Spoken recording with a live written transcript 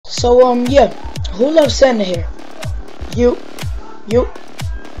So, yeah. Who loves Santa here? You.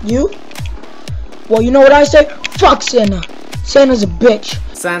 Well, you know what I say? Fuck Santa. Santa's a bitch.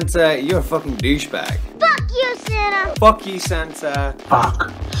 Santa, you're a fucking douchebag. Fuck you, Santa. Fuck you, Santa.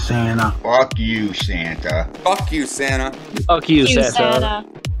 Fuck Santa. Fuck you, Santa. Fuck you, Santa. Fuck you, Santa.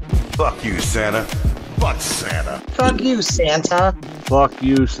 Fuck you, Santa. Fuck Santa. Fuck you, Santa. Fuck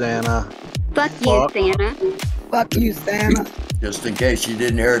you, Santa. Fuck you, Santa. Fuck you, Santa. Just in case you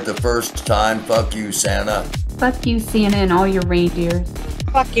didn't hear it the first time, fuck you, Santa. Fuck you, Santa, and all your reindeers.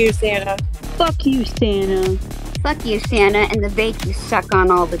 Fuck you, Santa. Fuck you, Santa. Fuck you, Santa, and the vape you suck on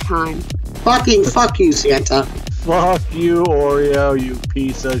all the time. Fucking fuck you, Santa. Fuck you, Oreo, you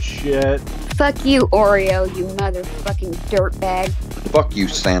piece of shit. Fuck you, Oreo, you motherfucking dirtbag. Fuck you,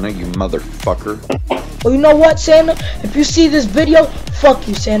 Santa, you motherfucker. Well, you know what, Santa? If you see this video, fuck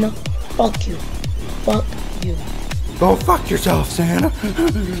you, Santa. Fuck you. Fuck you. Go fuck yourself, Santa.